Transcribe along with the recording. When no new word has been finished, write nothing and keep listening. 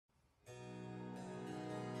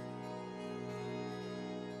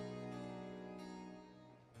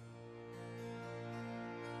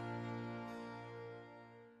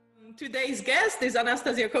Today's guest is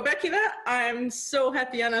Anastasia Kobekina. I'm so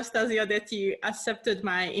happy, Anastasia, that you accepted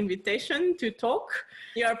my invitation to talk.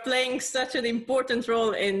 You are playing such an important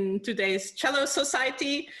role in today's cello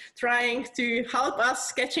society, trying to help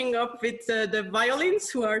us catching up with the violins,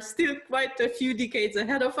 who are still quite a few decades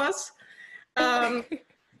ahead of us.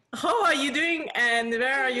 How are you doing, and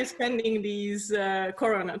where are you spending these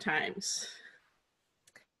Corona times?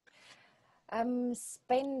 I'm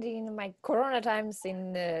spending my Corona times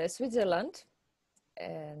in Switzerland,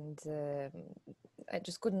 and I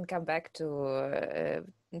just couldn't come back to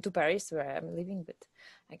Paris, where I'm living, but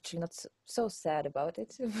actually not so sad about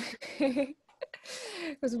it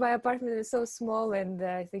because my apartment is so small, and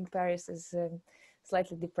I think Paris is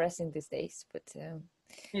slightly depressing these days. But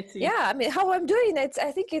yeah, I mean, how I'm doing it,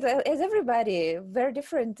 I think it is everybody very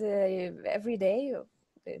different every day.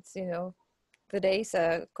 It's, you know, the days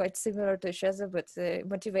are quite similar to each other, but the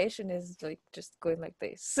motivation is like just going like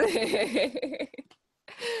this.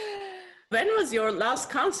 When was your last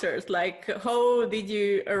concert? Like, how did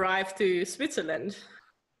you arrive to Switzerland?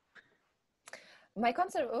 My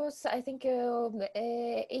concert was, I think,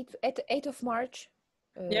 8th of March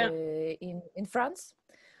in France.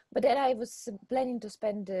 But then I was planning to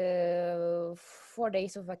spend 4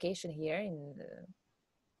 days of vacation here in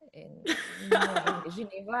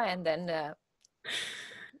Geneva, and then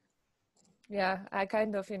yeah, I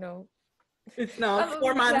kind of, you know, it's now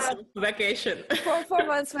 4 months of vacation. 4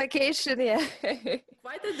 months vacation, yeah.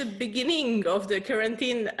 Quite at the beginning of the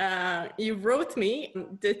quarantine, you wrote me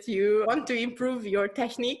that you want to improve your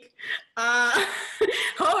technique.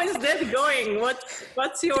 How is that going?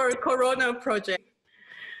 What's your Corona project?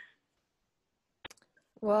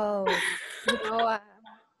 Well, you know,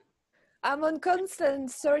 I'm on constant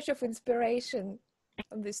search of inspiration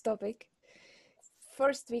on this topic.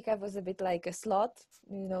 First week I was a bit like a sloth,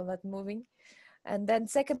 you know, not moving. And then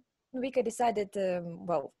second week I decided,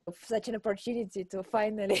 well, such an opportunity to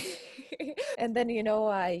finally. And then, you know,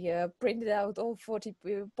 I printed out all 40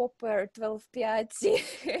 Popper, 12 Piazzi,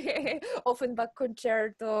 Offenbach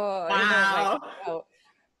concerto. Wow. You know, like, oh,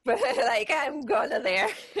 but like I'm gonna there.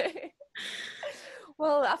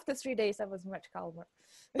 Well, after 3 days I was much calmer.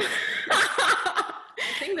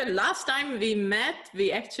 I think the last time we met,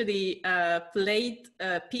 we actually played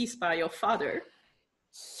a piece by your father.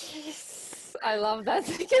 Yes, I love that,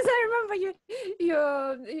 because I remember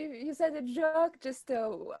you said a joke just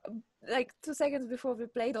like 2 seconds before we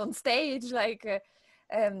played on stage, like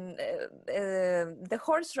the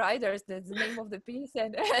horse riders, that's the name of the piece,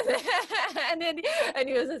 and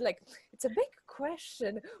you was like, it's a big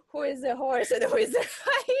question, who is the horse and who is the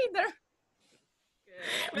rider?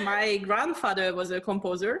 My grandfather was a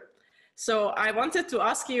composer, so I wanted to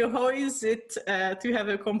ask you, how is it to have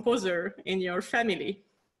a composer in your family?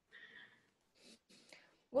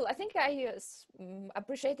 Well, I think I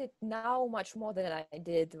appreciate it now much more than I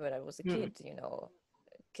did when I was a kid, you know,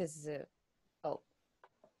 because, well,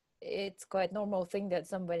 it's quite normal thing that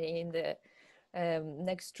somebody in the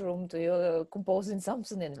next room to you composing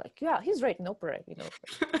something and like, yeah, he's writing opera, you know,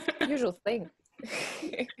 usual thing.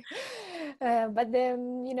 But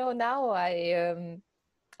then, you know, now I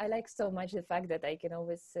like so much the fact that I can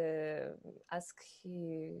always ask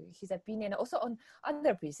his opinion also on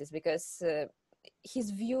other pieces, because his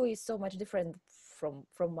view is so much different from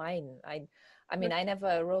mine. I mean, I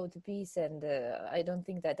never wrote a piece, and I don't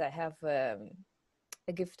think that I have a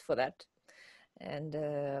gift for that. And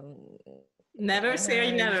never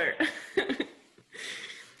say never.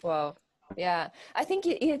 Well, yeah, I think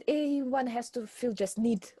one has to feel just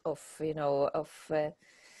need of, you know, of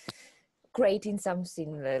creating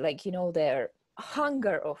something, like, you know, their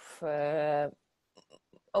hunger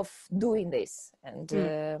of doing this, and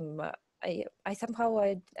I somehow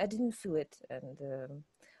I didn't feel it, and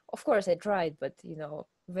of course I tried, but you know,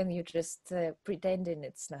 when you just pretending,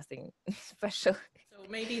 it's nothing special. So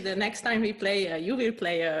maybe the next time we play, you will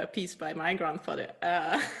play a piece by my grandfather.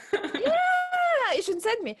 Yeah, you should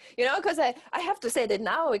send me, you know, because I have to say that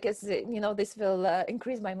now, because you know, this will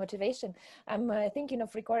increase my motivation. I'm thinking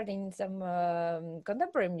of recording some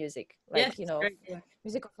contemporary music, like, yes, you know, great, yeah,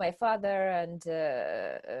 music of my father and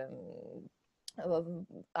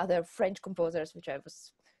other French composers, which I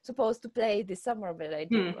was supposed to play this summer, but I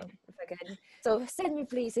didn't forget. So send me,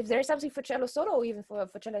 please, if there is something for cello solo, or even for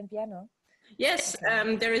cello and piano. Yes,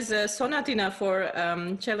 there is a sonatina for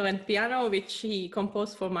cello and piano, which he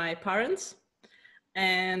composed for my parents.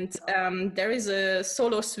 And there is a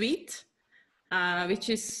solo suite, which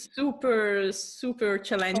is super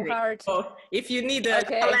challenging. Oh, hard. So if you need a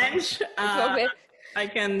challenge, I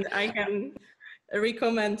can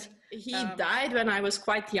recommend. He died when I was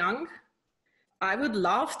quite young, I would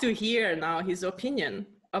love to hear now his opinion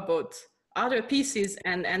about other pieces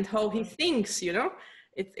and how he thinks, you know.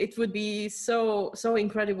 It would be so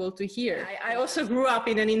incredible to hear. I also grew up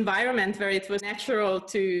in an environment where it was natural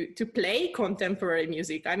to play contemporary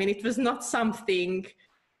music. I mean, it was not something...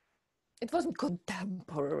 It wasn't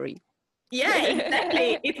contemporary. Yeah,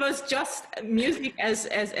 exactly. It was just music as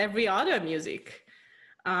every other music.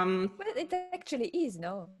 But it actually is,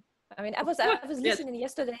 no? I mean, I was listening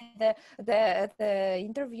yesterday the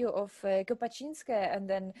interview of Kopaczynska, and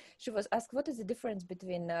then she was asked what is the difference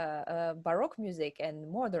between Baroque music and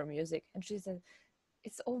modern music, and she said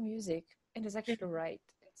it's all music, and it's actually right.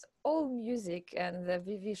 It's all music, and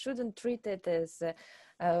we shouldn't treat it as.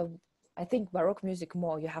 I think Baroque music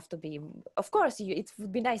more. You have to be. Of course, it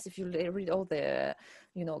would be nice if you read all the,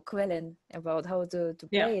 Quellen about how to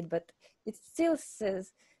play it, but it still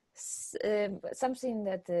says. Something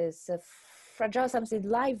that is fragile, something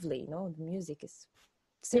lively. The music is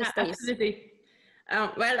still stays. Absolutely.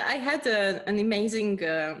 Well, I had an amazing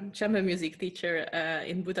chamber music teacher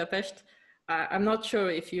in Budapest. I'm not sure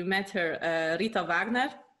if you met her, Rita Wagner.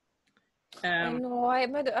 No,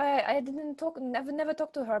 I didn't talk. Never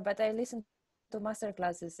talked to her, but I listened to master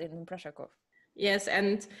classes in Prashakov. Yes,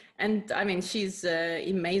 and I mean she's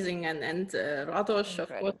amazing, and Rados, of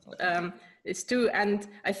course, is too. And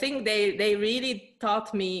I think they really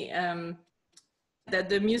taught me that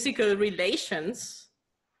the musical relations,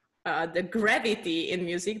 the gravity in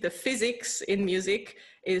music, the physics in music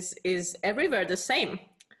is everywhere the same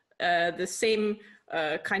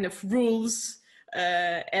kind of rules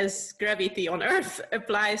as gravity on Earth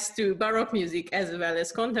applies to Baroque music as well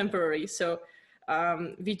as contemporary. So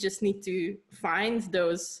we just need to find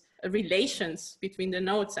those relations between the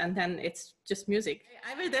notes, and then it's just music.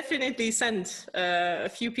 I will definitely send a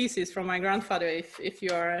few pieces from my grandfather if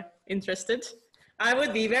you are interested. I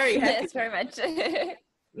would be very happy. Yes, very much.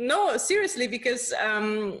 No, seriously, because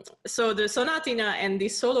so the sonatina and the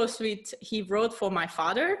solo suite he wrote for my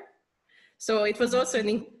father. So it was also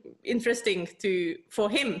interesting for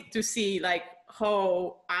him to see like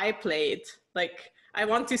how I played. Like I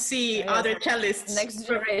want to see other cellists. Next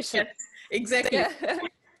generation. Yes, exactly. Yeah.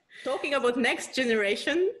 Talking about next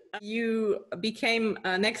generation, you became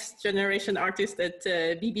a next generation artist at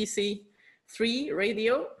BBC 3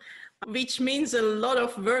 radio, which means a lot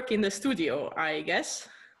of work in the studio, I guess.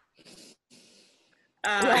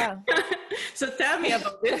 Yeah. So tell me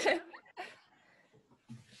about it.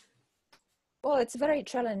 Well, it's very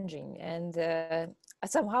challenging, and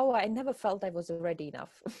somehow I never felt I was ready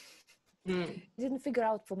enough. I didn't figure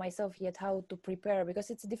out for myself yet how to prepare,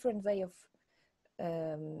 because it's a different way of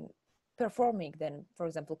performing than, for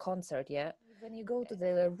example, concert. Yeah, when you go to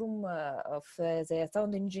the room of the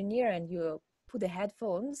sound engineer and you put the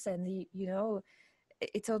headphones, and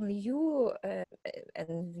it's only you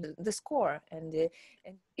and the score, and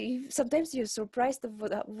sometimes you're surprised of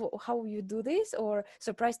how you do this, or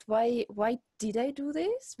surprised why did I do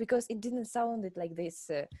this, because it didn't sound like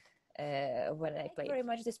this when I play. Very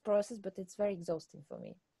much this process, but it's very exhausting for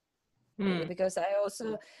me. Because I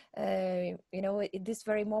also in this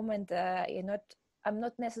very moment I'm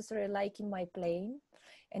not necessarily liking my playing,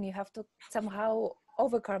 and you have to somehow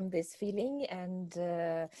overcome this feeling and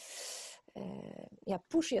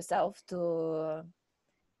push yourself to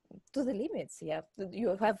the limits.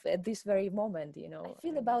 You have at this very moment, I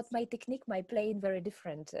feel about my technique, my playing very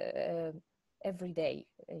different every day.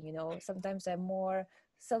 Sometimes I'm more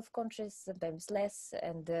self-conscious, sometimes less,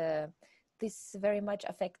 and this very much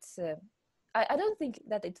affects I don't think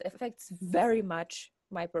that it affects very much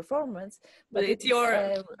my performance, but it's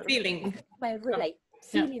your feeling, my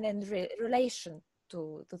feeling and relation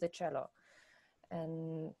to the cello.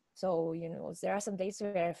 And so there are some days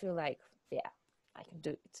where I feel like I can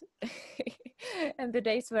do it and the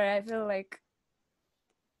days where I feel like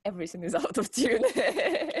everything is out of tune.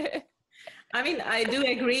 I mean, I do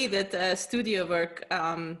agree that studio work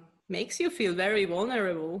makes you feel very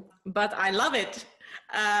vulnerable, but I love it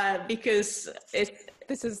because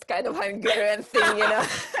this is kind of Hungarian thing,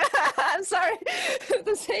 I'm sorry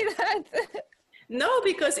to say that. No,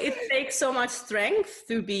 because it takes so much strength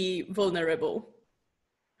to be vulnerable.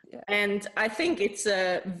 Yeah. And I think it's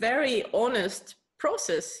a very honest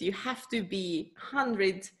process. You have to be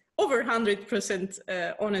over 100%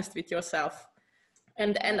 honest with yourself.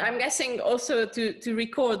 And I'm guessing also to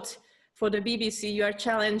record for the BBC, you are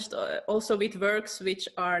challenged also with works which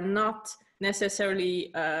are not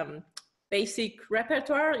necessarily basic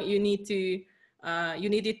repertoire. You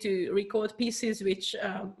needed to record pieces which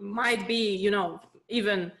might be,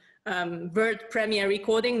 even world premiere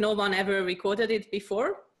recording. No one ever recorded it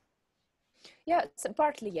before. Yeah,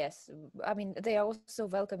 partly yes. I mean, they are also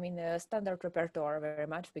welcome in standard repertoire very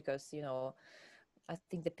much because, you know, I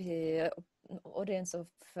think the audience of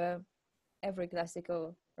every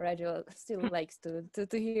classical radio still likes to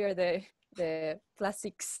hear the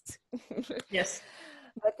classics. Yes.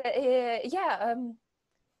 But yeah,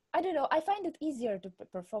 I don't know. I find it easier to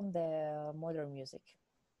perform the modern music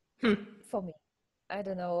for me. I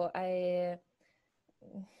don't know. I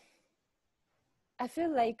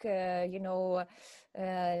feel like you know,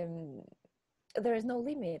 there is no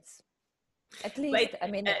limits. At least, Wait, I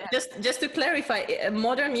mean, just to clarify,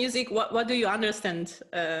 modern music. What do you understand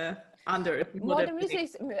under modern modern music? music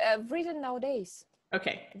is written nowadays.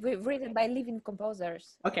 Okay. Written by living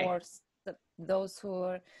composers, Okay. or those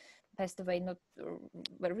who passed away not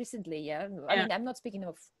well, recently. Yeah, I Yeah. mean, I'm not speaking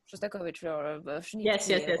of Shostakovich or Yes,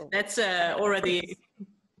 yes, yes. That's already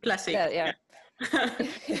classic. Yeah.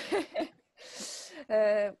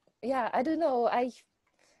 Yeah, I don't know.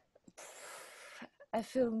 I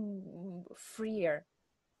feel freer.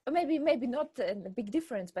 Maybe not a big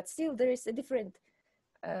difference, but still there is a different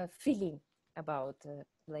feeling about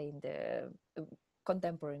playing the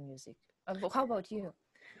contemporary music. How about you?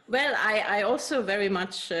 Well, I also very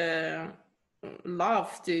much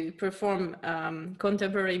love to perform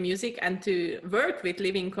contemporary music and to work with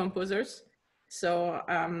living composers. So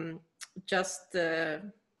just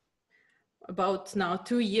about now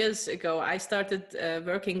 2 years ago, I started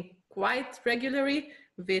working quite regularly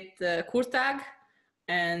with Kurtag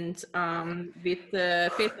and with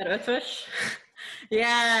Peter Ötvös.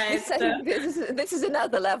 Yeah, I think this is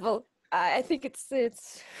another level. I think it's.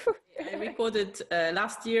 I recorded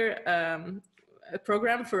last year a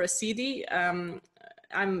program for a CD. I'm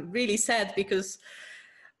really sad because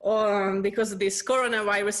this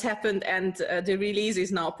coronavirus happened and the release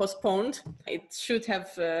is now postponed. It should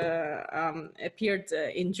have appeared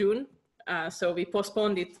in June, so we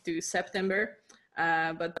postponed it to September.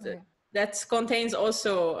 But that contains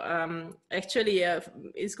also actually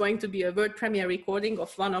is going to be a world premiere recording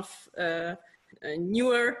of one of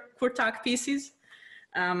newer Kurtag pieces.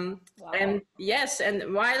 Wow. And yes,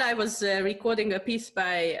 and while I was recording a piece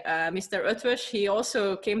by Mr. Ötvös, he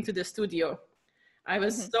also came to the studio. I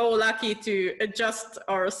was so lucky to adjust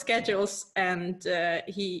our schedules, and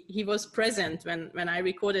he was present when I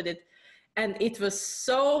recorded it. And it was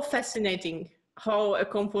so fascinating how a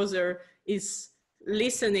composer is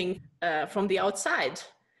listening from the outside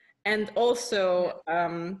and also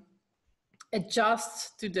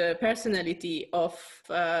adjust to the personality of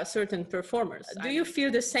certain performers. Do you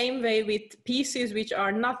feel the same way with pieces which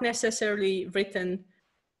are not necessarily written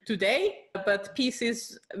today, but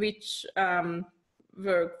pieces which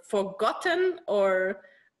were forgotten or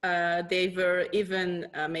they were even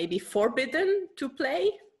maybe forbidden to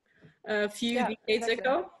play a few decades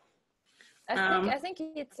ago? I think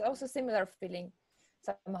it's also similar feeling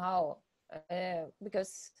somehow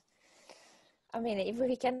because I mean, if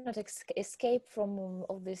we cannot escape from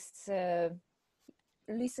all this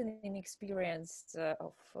listening experience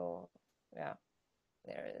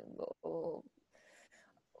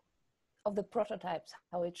of the prototypes,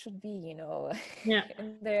 how it should be, you know. Yeah.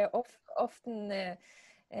 And they're often the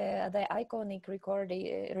iconic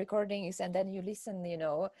recordings, and then you listen, you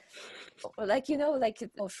know, like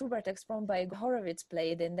Schubert expressed by Horowitz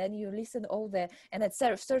played, and then you listen and at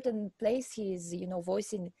certain place he's, you know,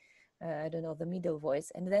 voicing I don't know, the middle voice,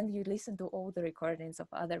 and then you listen to all the recordings of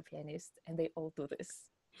other pianists, and they all do this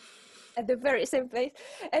at the very same place.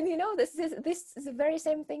 And you know, this is the very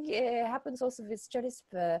same thing happens also with cellists.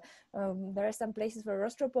 There are some places where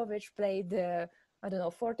Rostropovich played I don't know,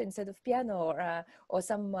 forte instead of piano, or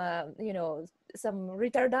some you know, some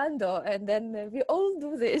ritardando, and then we all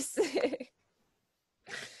do this.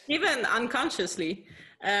 Even unconsciously.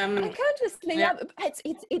 Unconsciously, yeah.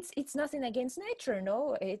 It's nothing against nature,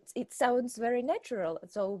 no. It sounds very natural.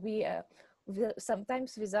 So we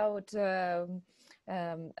sometimes without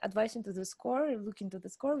advising to the score, looking to the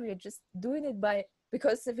score, we are just doing it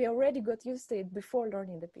because we already got used to it before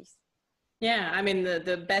learning the piece. Yeah, I mean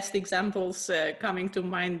the best examples coming to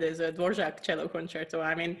mind is a Dvorak cello concerto.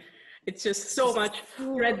 I mean, it's just so much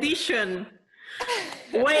tradition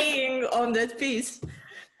weighing on that piece.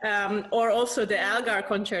 Or also the Elgar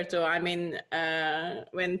concerto. I mean,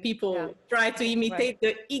 when people try to imitate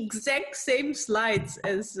the exact same slides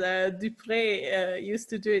as Dupré used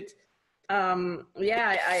to do it.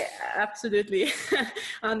 I absolutely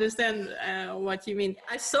understand what you mean.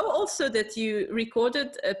 I saw also that you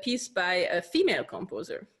recorded a piece by a female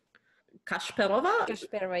composer, Kasperova.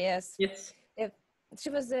 Kasperova, yes. Yes. She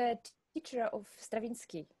was a teacher of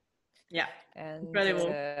Stravinsky. Yeah. And, incredible.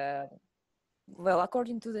 well,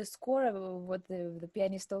 according to the score, what the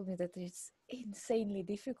pianist told me, that it's insanely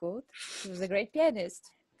difficult. She was a great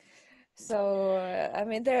pianist. So I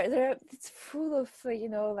mean, it's full of you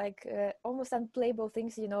know, like almost unplayable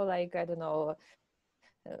things. You know, like I don't know,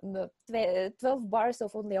 12 bars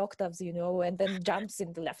of only octaves, you know, and then jumps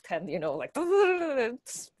in the left hand, you know, like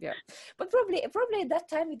yeah. But probably at that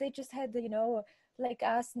time they just had, you know, like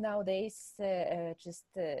us nowadays, just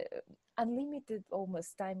unlimited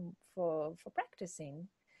almost time for practicing,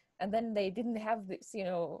 and then they didn't have this, you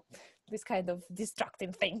know, this kind of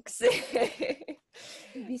distracting things.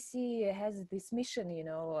 BBC has this mission, you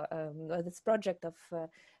know, this project of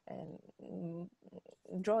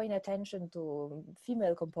drawing attention to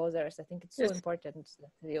female composers. I think it's so important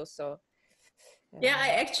that they also. Yeah, I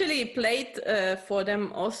actually played for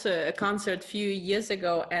them also a concert a few years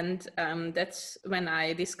ago, and that's when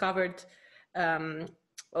I discovered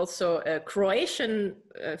also a Croatian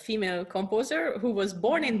female composer who was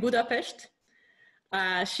born in Budapest.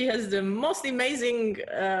 She has the most amazing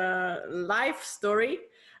life story.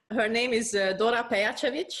 Her name is Dora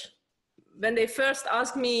Pejacevic. When they first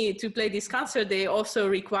asked me to play this concert, they also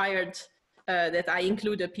required that I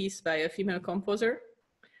include a piece by a female composer.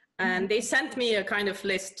 And they sent me a kind of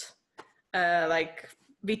list, like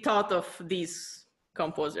we thought of these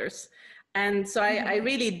composers. And so I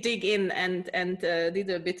really dig in and did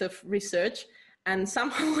a bit of research. And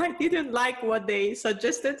somehow I didn't like what they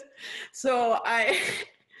suggested. So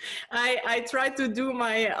I tried to do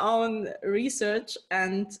my own research.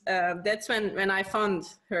 And that's when I found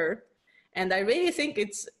her. And I really think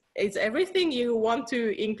it's everything you want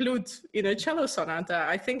to include in a cello sonata.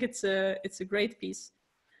 I think it's a great piece.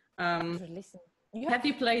 Have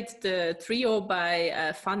you played the trio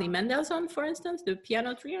by Fanny Mendelssohn, for instance, the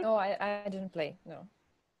piano trio? No, I didn't play, no.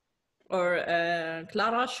 Or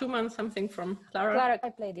Clara Schumann, something from Clara? Clara, I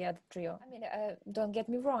played the other trio. I mean, don't get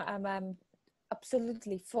me wrong, I'm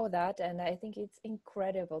absolutely for that, and I think it's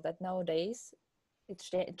incredible that nowadays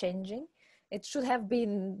it's changing. It should have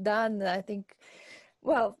been done, I think,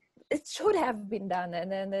 well, it should have been done,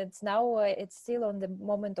 and then it's now, it's still on the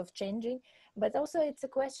moment of changing. But also it's a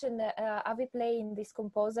question, are we playing these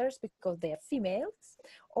composers because they are females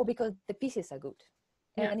or because the pieces are good?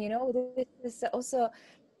 Yeah. And, you know, this is also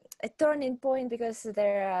a turning point, because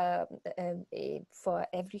there for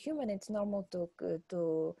every human, it's normal to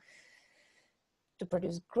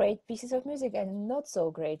produce great pieces of music and not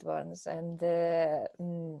so great ones. And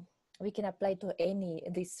we can apply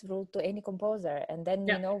this rule to any composer. And then,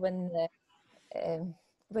 you know,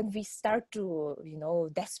 when we start to, you know,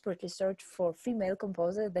 desperately search for female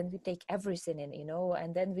composer, then we take everything in, you know,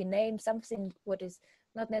 and then we name something what is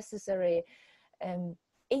not necessarily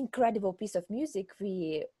incredible piece of music.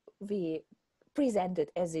 We present it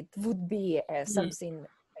as it would be something,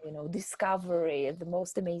 you know, discovery, the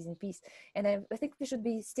most amazing piece. And I think we should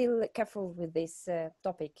be still careful with this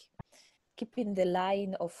topic, keeping the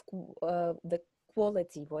line of the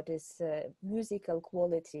quality, what is musical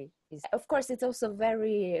quality is. Of course, it's also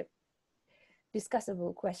very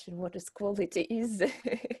discussable question what is quality is.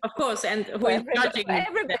 Of course, and who is judging?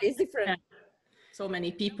 Everybody is different. Yeah. So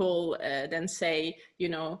many people then say, you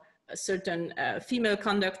know, certain female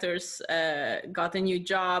conductors got a new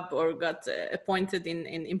job or got appointed in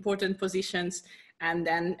important positions, and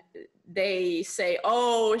then they say,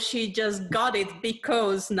 oh, she just got it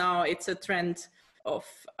because now it's a trend of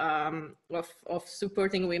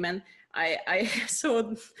supporting women. I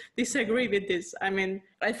so disagree with this. I mean,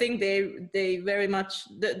 I think they very much,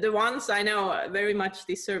 the ones I know very much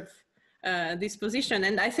deserve this position.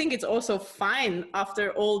 And I think it's also fine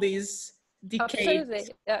after all these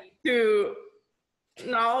decades to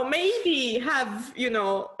now maybe have, you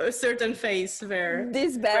know, a certain phase where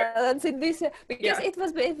this balance in this, because it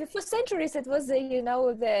was for centuries, it was you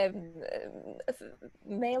know, the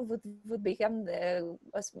male would become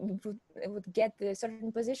would get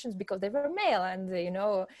certain positions because they were male, and you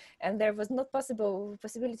know, and there was not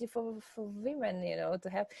possibility for women, you know, to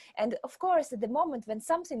have. And of course, at the moment when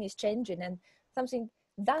something is changing and something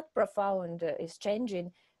that profound is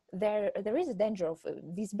changing, there is a danger of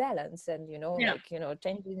this balance, and you know, like, you know,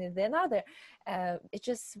 changing in another. It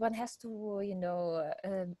just, one has to, you know,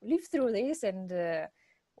 live through this and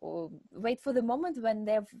wait for the moment when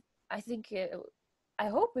I think I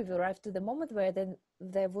hope we will arrive to the moment where then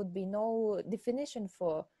there would be no definition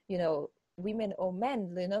for, you know, women or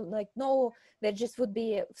men, you know, like, no, there just would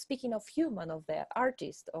be, speaking of human, of the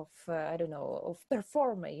artist, of I don't know, of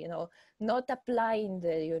performer, you know, not applying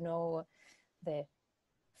the, you know, the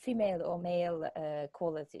female or male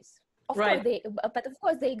qualities. Of course but of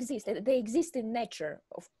course they exist in nature.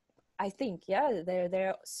 I think, yeah, there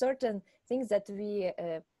are certain things that we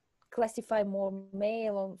classify more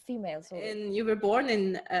male or female. So, and you were born in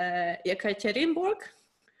Yekaterinburg,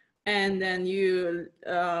 and then you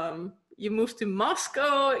moved to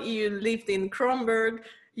Moscow, you lived in Kronberg,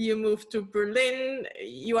 you moved to Berlin,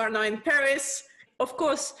 you are now in Paris. Of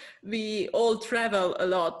course, we all travel a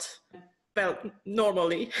lot. Well,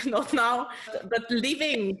 normally, not now, but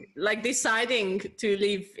living, like deciding to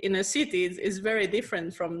live in a city is very different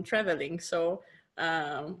from traveling. So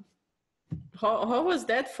how was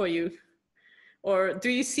that for you? Or do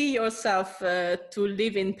you see yourself to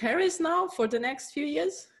live in Paris now for the next few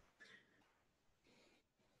years?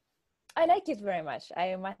 I like it very much,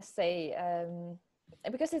 I must say,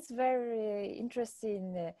 because it's very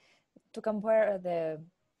interesting to compare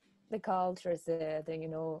the cultures,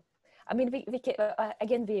 you know. I mean, we can,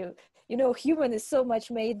 again, you know, human is so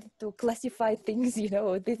much made to classify things, you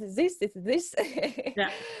know, this is this.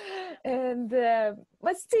 Yeah. And,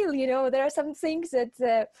 but still, you know, there are some things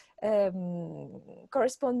that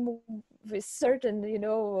correspond with certain, you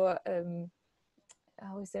know,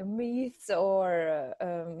 how is it, myths or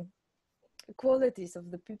qualities of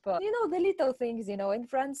the people. You know, the little things, you know, in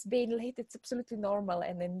France, being late, it's absolutely normal.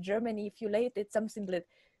 And in Germany, if you're late, it's something that,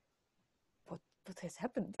 what has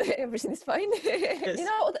happened? Everything is fine. Yes. You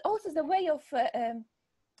know, also the way of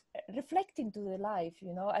reflecting to the life,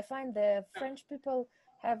 you know, I find the French people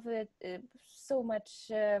have so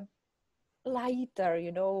much lighter,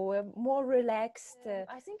 you know, more relaxed.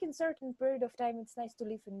 I think in certain period of time, it's nice to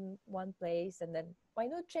live in one place, and then why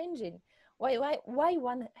not changing? Why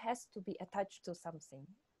one has to be attached to something?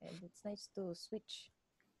 And it's nice to switch.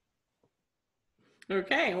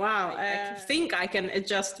 Okay, wow. I think I can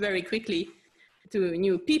adjust very quickly to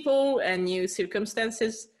new people and new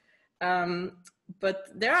circumstances. But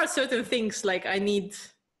there are certain things like I need,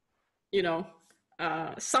 you know,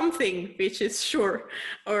 something which is sure,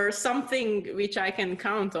 or something which I can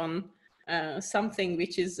count on, something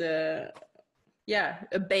which is, yeah,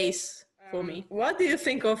 a base for me. What do you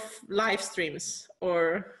think of live streams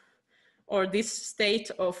or this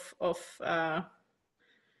state of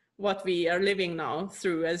what we are living now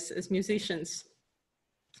through as musicians?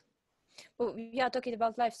 Well, we are talking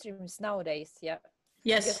about live streams nowadays, yeah.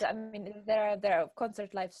 Yes. Because I mean, there are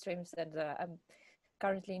concert live streams, and I'm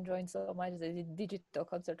currently enjoying so much the digital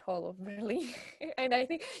concert hall of Berlin. And I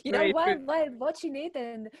think, you know, while watching it,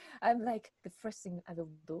 and I'm like, the first thing I will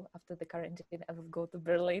do after the quarantine, I will go to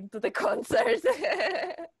Berlin to the concert.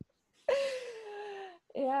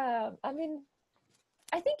 Yeah, I mean,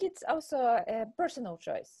 I think it's also a personal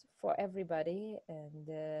choice for everybody, and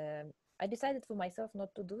I decided for myself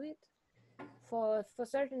not to do it for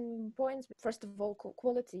certain points. First of all,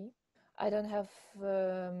 quality. I don't have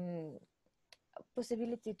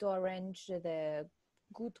possibility to arrange the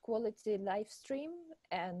good quality live stream,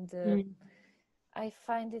 and I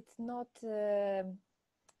find it not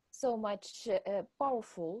so much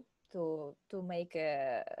powerful to make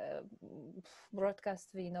a broadcast,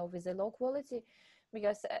 you know, with a low quality,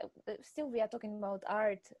 because still we are talking about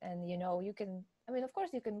art, and you know, you can, I mean, of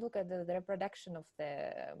course you can look at the reproduction of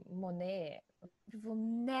the Monet. You will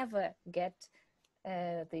never get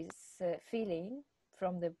this feeling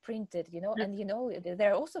from the printed, you know. And you know,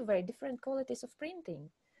 there are also very different qualities of printing.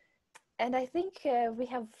 And I think we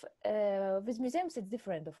have, with museums it's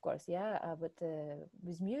different, of course, yeah, but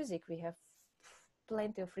with music we have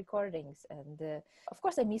plenty of recordings, and of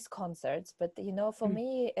course I miss concerts, but you know, for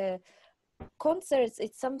me, concerts,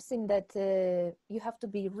 it's something that you have to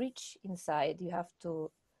be rich inside, you have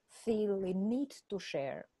to feel a need to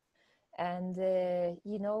share. And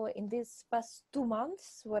you know, in these past 2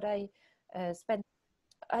 months, what I spent,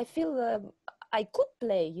 I feel I could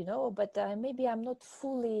play, you know, but maybe I'm not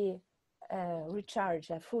fully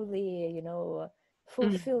recharged, I fully, you know,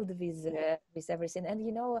 fulfilled with everything. And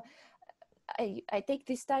you know, I take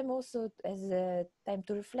this time also as a time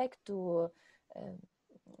to reflect, to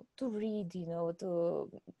read, you know,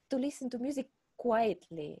 to listen to music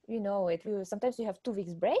quietly. You know, sometimes you have 2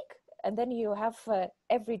 weeks break, and then you have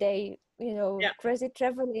every day, you know, crazy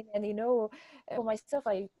traveling. And you know, for myself,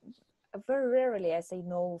 I very rarely I say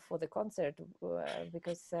no for the concert,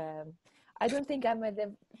 because I don't think I'm at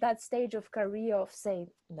that stage of career of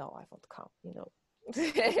saying no, I won't come, you know.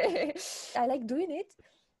 I like doing it,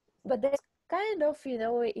 but there's kind of, you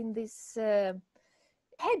know, in this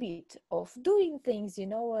habit of doing things, you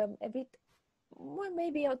know, a bit more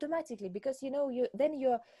maybe automatically, because you know, you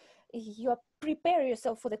prepare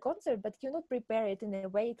yourself for the concert, but you not prepare it in a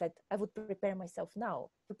way that I would prepare myself now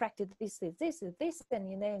to practice this,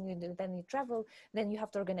 and you know, then you travel, then you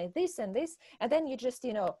have to organize this and this, and then you just,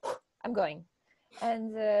 you know, I'm going.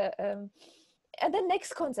 And and then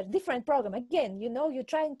next concert, different program again. You know, you're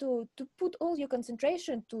trying to put all your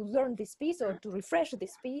concentration to learn this piece or to refresh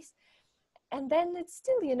this piece, and then it's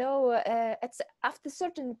still, you know, it's after a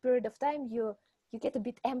certain period of time you get a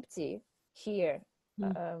bit empty here.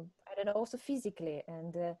 I don't know, also physically,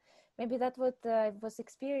 and maybe that's what I was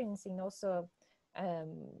experiencing also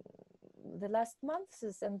the last months,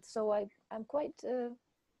 and so I'm quite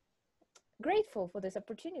grateful for this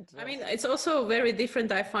opportunity. I mean, it's also very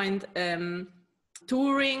different, I find,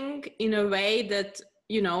 touring in a way that,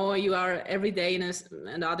 you know, you are every day in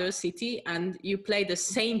another city and you play the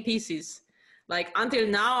same pieces. Like until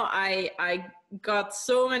now, I got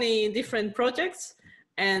so many different projects,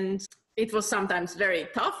 and it was sometimes very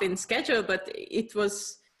tough in schedule, but it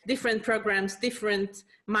was different programs, different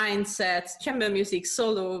mindsets, chamber music,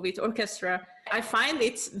 solo with orchestra. I find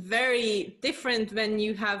it's very different when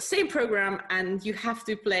you have same program and you have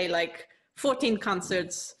to play like 14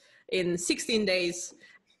 concerts in 16 days,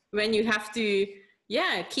 when you have to,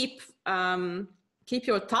 keep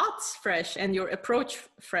your thoughts fresh and your approach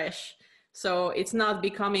fresh. So it's not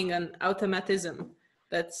becoming an automatism.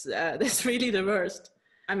 That's really the worst.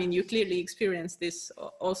 I mean, you clearly experienced this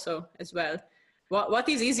also as well. What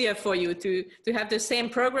is easier for you, to have the same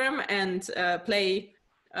program and play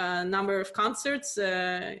a number of concerts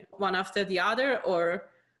one after the other, or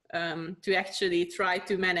to actually try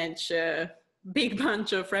to manage a big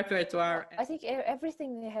bunch of repertoire? I think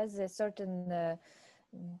everything has a certain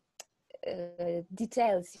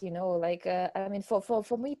details, you know, like I mean,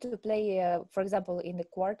 for me to play, for example, in the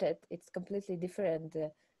quartet, it's completely different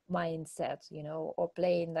mindset, you know, or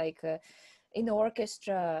playing like in the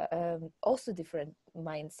orchestra, also different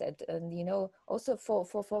mindset. And you know, also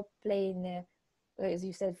for playing as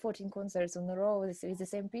you said, 14 concerts on a row with the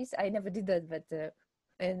same piece. I never did that, but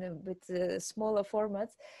and with smaller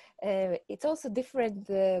formats, it's also different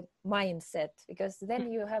mindset, because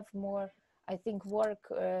then you have more, I think,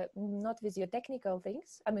 work not with your technical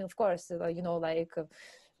things. I mean, of course, you know, like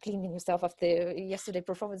cleaning yourself after yesterday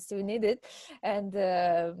performance, you need it, and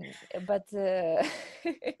but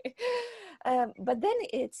but then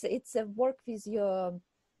it's a work with your,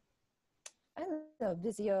 I don't know,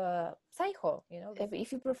 with your psycho, you know.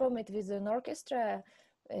 If you perform it with an orchestra,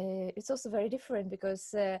 it's also very different,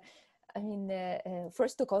 because I mean,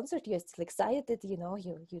 first two concerts, you're still excited, you know,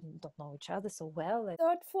 you don't know each other so well. And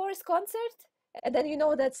third, fourth concert, and then you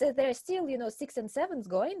know that there's still, you know, 6 and 7s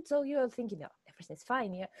going, so you're thinking, oh, everything's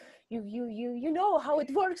fine. Yeah, you know how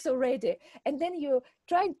it works already, and then you're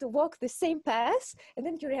trying to walk the same path, and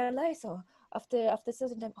then you realize, oh, after a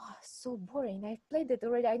certain time, oh, so boring. I played it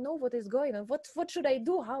already. I know what is going on. What should I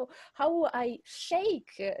do? How I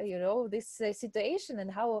shake, you know, this situation,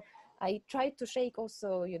 and how I try to shake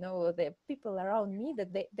also, you know, the people around me,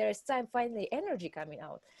 that there's time finally energy coming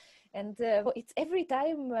out, and it's every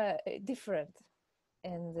time different.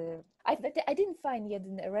 And I didn't find yet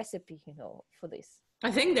a recipe, you know, for this. I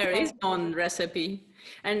think there is one recipe.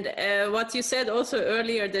 And what you said also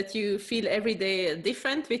earlier, that you feel every day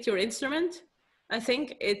different with your instrument, I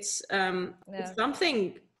think it's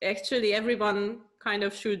something actually everyone kind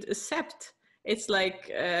of should accept. It's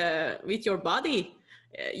like with your body,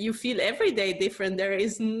 you feel every day different. There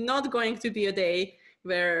is not going to be a day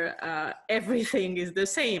where everything is the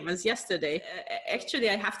same as yesterday. Actually,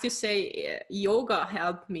 I have to say, yoga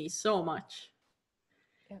helped me so much.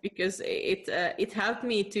 Because it helped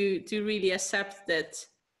me to really accept that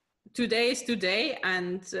today is today,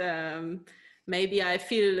 and maybe I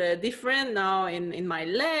feel different now in my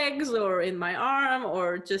legs or in my arm,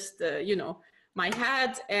 or just you know, my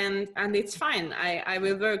head, and it's fine. I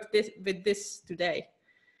will work with this today.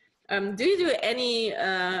 Do you do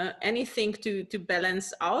anything to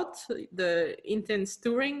balance out the intense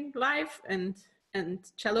touring life and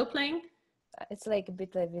cello playing? It's like a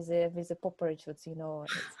bit like with a pop parachutes, you know.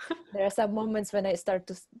 There are some moments when I start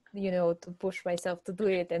to, you know, to push myself to do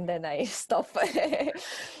it, and then I stop.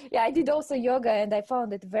 Yeah, I did also yoga, and I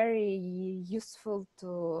found it very useful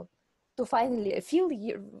to finally feel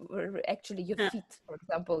actually your feet, for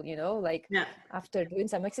example, you know, like after doing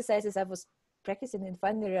some exercises I was practicing, and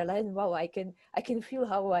finally realizing, wow, I can feel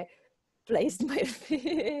how I placed my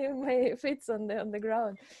my feet on the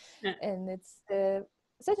ground, and it's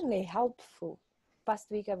certainly helpful.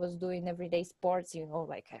 Past week I was doing everyday sports, you know,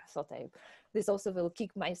 like I thought this also will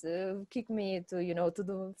kick me to, you know, to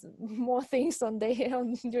do more things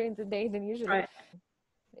during the day than usually. Right.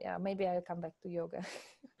 Yeah, maybe I'll come back to yoga.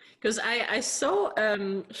 Because I saw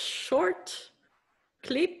short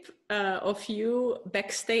clip of you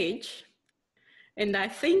backstage, and I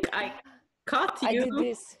think I caught you did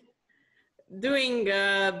this. Doing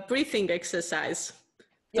a breathing exercise.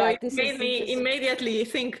 So Yeah, it this made is me interesting. immediately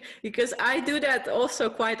think, because I do that also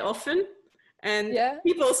quite often. And Yeah.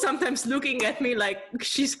 people sometimes looking at me like,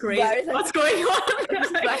 she's crazy. But it's like, What's going on?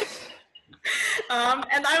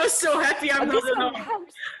 And I was so happy I'm not this one alone.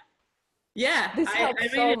 helps. Yeah, This I helps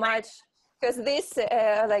really so much because this,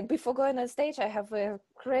 like before going on stage, I have a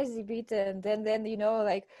crazy beat, and then you know,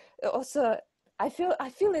 like also I feel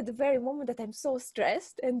at the very moment that I'm so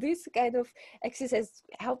stressed, and this kind of exercise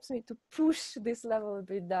helps me to push this level a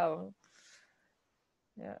bit down.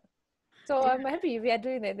 Yeah. So I'm happy we are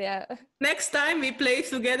doing it. Yeah. Next time we play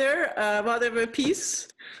together, whatever piece,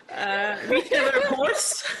 whichever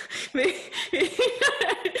course.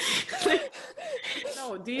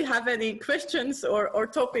 No, do you have any questions or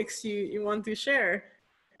topics you want to share?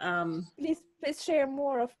 Please share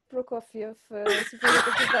more of Prokofiev,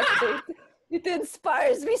 Symphonic Conductor. It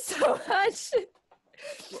inspires me so much.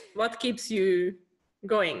 What keeps you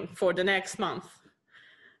going for the next month?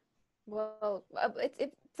 Well,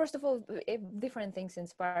 first of all, different things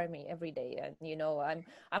inspire me every day, and you know,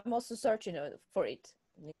 I'm also searching for it.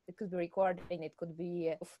 It could be recording, it could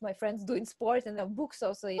be my friends doing sport, and books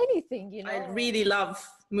also, anything, you know. I really love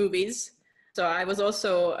movies, so I was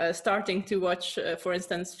also starting to watch, for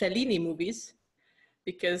instance, Fellini movies,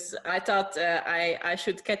 because I thought I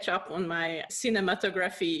should catch up on my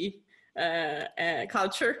cinematography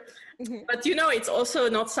culture. But you know, it's also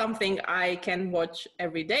not something I can watch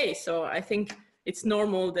every day. So I think it's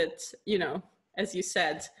normal that, you know, as you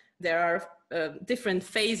said, there are different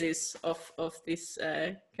phases of this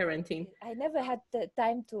quarantine. I never had the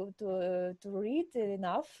time to read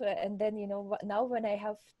enough, and then you know, now when I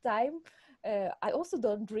have time, I also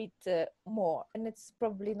don't read more, and it's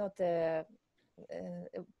probably not a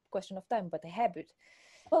question of time, but a habit.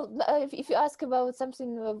 Well, if you ask about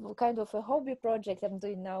something kind of a hobby project I'm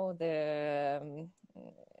doing now,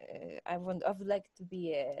 I would like to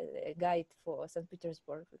be a guide for St.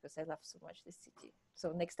 Petersburg because I love so much this city.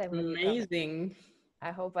 So next time when you come, Amazing.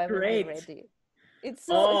 I hope I will Great. be ready. It's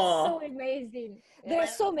so amazing. There are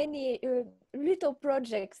so many little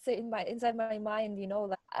projects inside my mind. You know,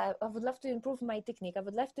 like I would love to improve my technique. I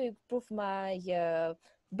would love to improve my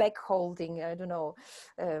back holding. I don't know.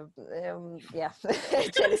 Yeah,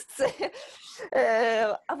 cellist.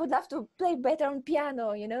 I would love to play better on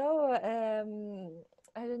piano. You know.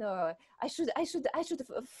 I don't know. I should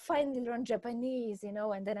finally learn Japanese. You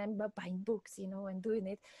know, and then I'm buying books. You know, and doing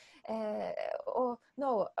it. Or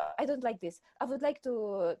no, I don't like this. I would like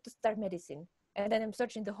to start medicine, and then I'm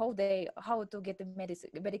searching the whole day how to get a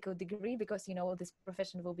medical degree because you know this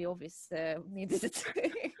profession will be always needed.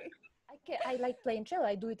 I like playing cello.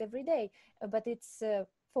 I do it every day, but it's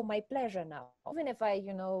for my pleasure now. Even if I,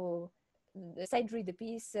 you know, side read the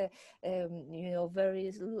piece, you know,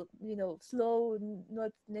 very, you know, slow,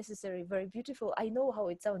 not necessarily very beautiful. I know how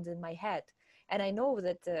it sounds in my head, and I know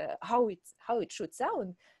that how it should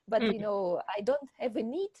sound. But you know, I don't have a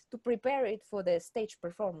need to prepare it for the stage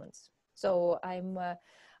performance. So I'm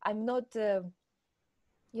not,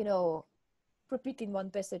 you know, repeating one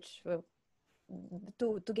passage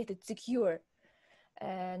to get it secure,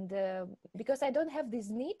 and because I don't have this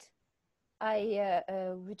need,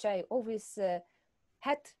 which I always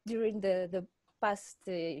had during the past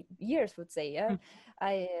years, would say, yeah,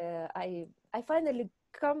 I finally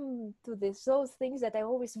come to those things that I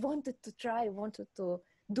always wanted to try, wanted to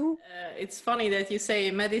do. It's funny that you say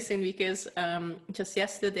medicine because just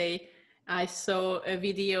yesterday I saw a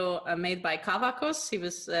video made by Kavakos. He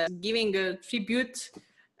was giving a tribute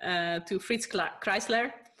to Fritz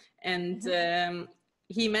Kreisler, and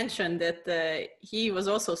he mentioned that he was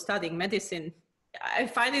also studying medicine. I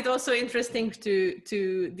find it also interesting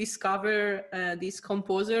to discover these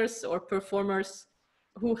composers or performers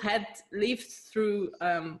who had lived through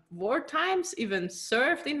war times, even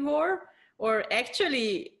served in war, or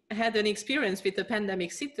actually had an experience with a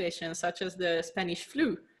pandemic situation, such as the Spanish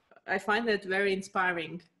flu. I find that very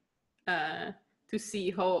inspiring to see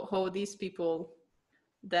how these people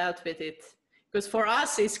dealt with it. Because for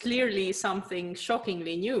us, it's clearly something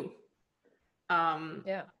shockingly new.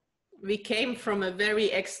 Yeah. We came from a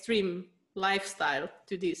very extreme lifestyle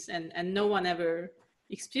to this, and no one ever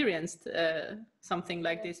experienced something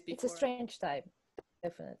like this before. It's a strange time,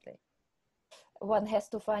 definitely. One has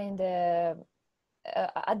to find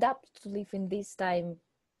adapt to live in this time,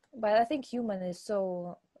 but I think human is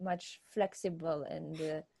so much flexible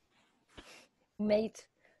and made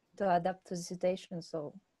to adapt to the situation,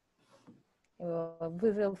 so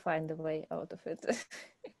we will find a way out of it.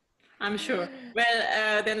 I'm sure.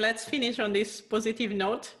 Well, then let's finish on this positive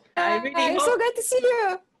note. I really hope... so glad to see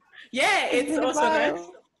you. Yeah, it's also nice.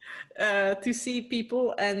 to see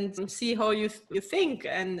people and see how you think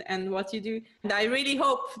and what you do. And I really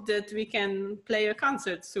hope that we can play a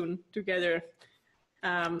concert soon together.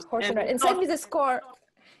 Of course, and send me the score.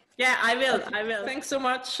 Yeah, I will. Thanks so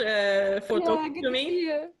much for talking to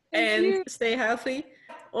me. Thank you. Stay healthy.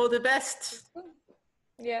 All the best.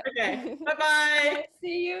 Yeah. Okay. Bye-bye.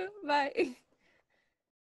 See you. Bye.